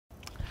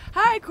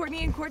Hi,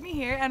 Courtney and Courtney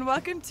here, and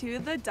welcome to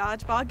the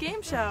Dodgeball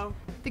Game Show.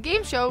 The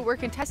game show where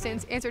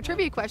contestants answer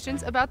trivia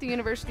questions about the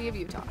University of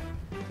Utah.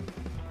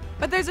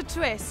 But there's a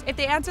twist. If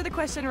they answer the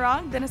question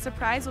wrong, then a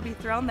surprise will be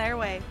thrown their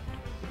way.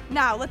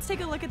 Now, let's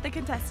take a look at the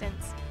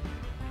contestants.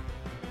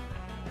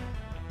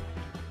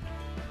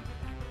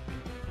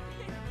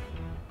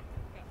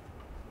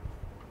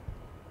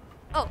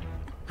 Oh,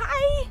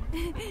 hi!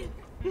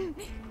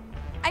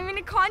 I'm in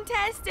a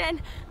contest and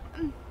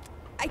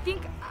I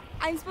think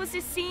I'm supposed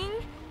to sing.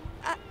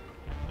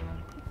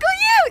 Go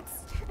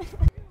Utes!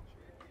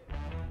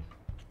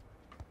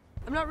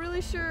 I'm not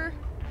really sure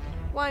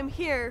why I'm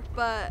here,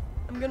 but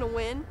I'm gonna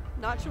win.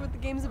 Not sure what the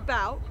game's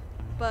about,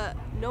 but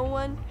no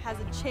one has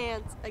a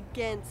chance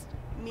against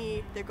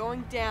me. They're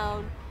going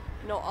down.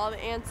 I know all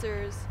the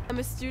answers. I'm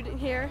a student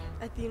here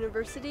at the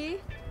university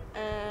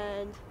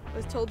and I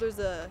was told there's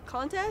a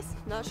contest.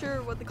 Not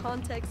sure what the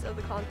context of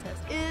the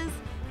contest is,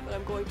 but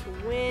I'm going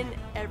to win.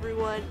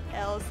 Everyone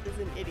else is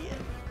an idiot.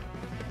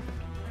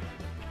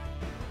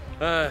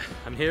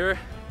 I'm here,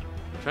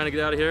 trying to get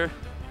out of here.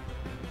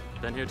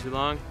 Been here too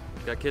long,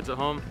 got kids at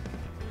home.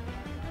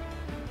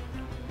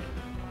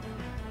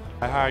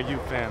 I hire you,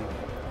 fam,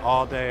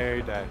 all day,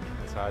 every day.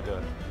 That's how I do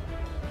it.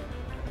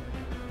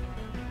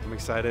 I'm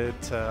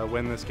excited to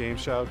win this game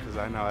show because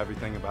I know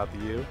everything about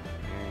the U,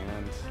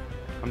 and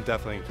I'm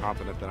definitely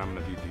confident that I'm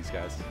going to beat these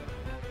guys.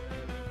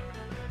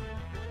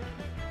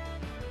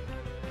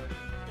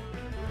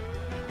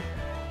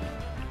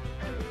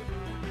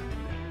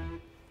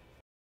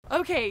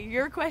 Okay,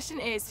 your question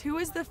is, who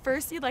was the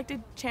first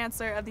elected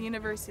chancellor of the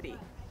university?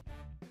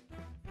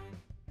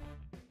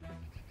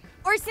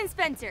 Orson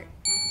Spencer.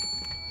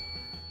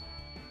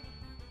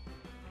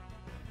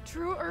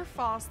 True or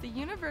false, the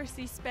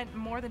university spent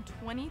more than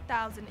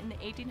 $20,000 in the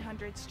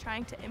 1800s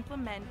trying to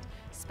implement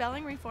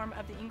spelling reform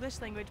of the English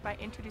language by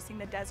introducing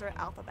the Deseret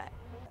alphabet.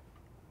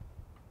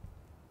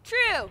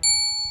 True.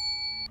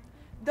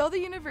 Though the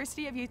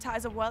University of Utah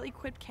is a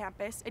well-equipped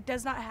campus, it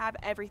does not have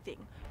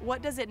everything.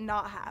 What does it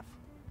not have?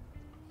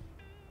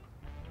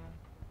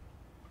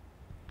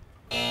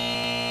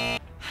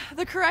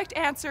 The correct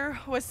answer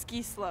was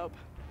ski slope.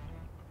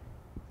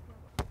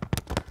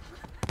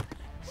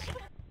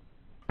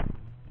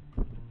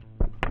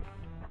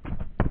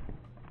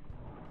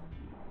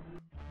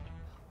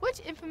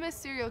 Which infamous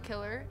serial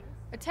killer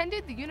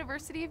attended the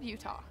University of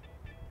Utah?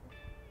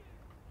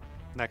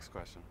 Next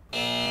question.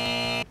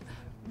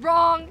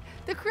 Wrong!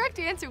 The correct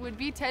answer would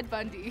be Ted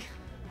Bundy.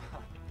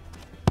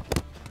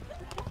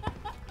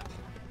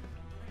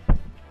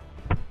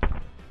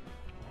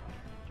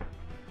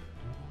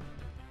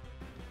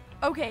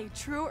 Okay,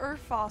 true or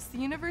false, the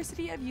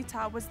University of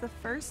Utah was the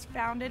first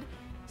founded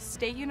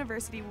state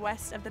university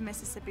west of the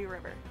Mississippi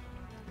River.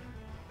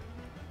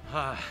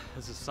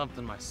 This is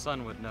something my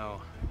son would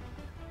know.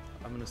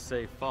 I'm gonna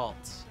say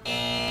false.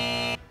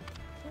 The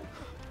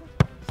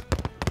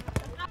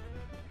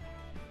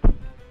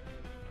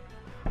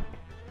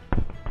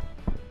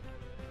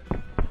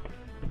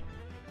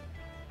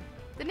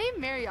name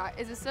Marriott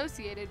is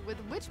associated with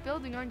which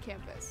building on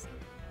campus?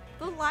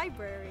 The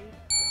library.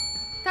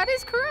 That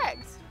is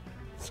correct!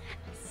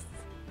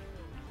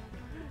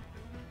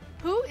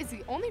 Who is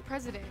the only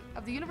president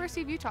of the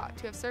University of Utah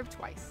to have served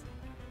twice?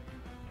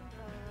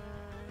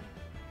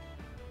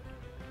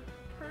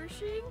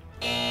 Pershing?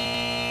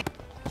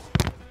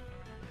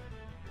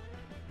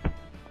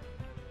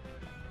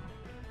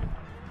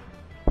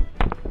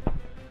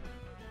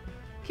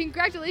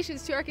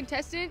 Congratulations to our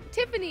contestant,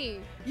 Tiffany!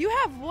 You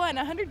have won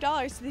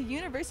 $100 to the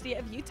University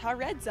of Utah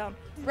Red Zone,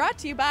 brought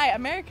to you by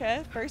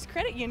America First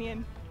Credit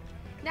Union.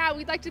 Now,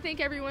 we'd like to thank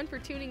everyone for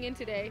tuning in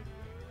today.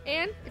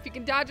 And if you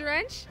can dodge a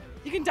wrench,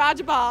 You can dodge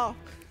a ball.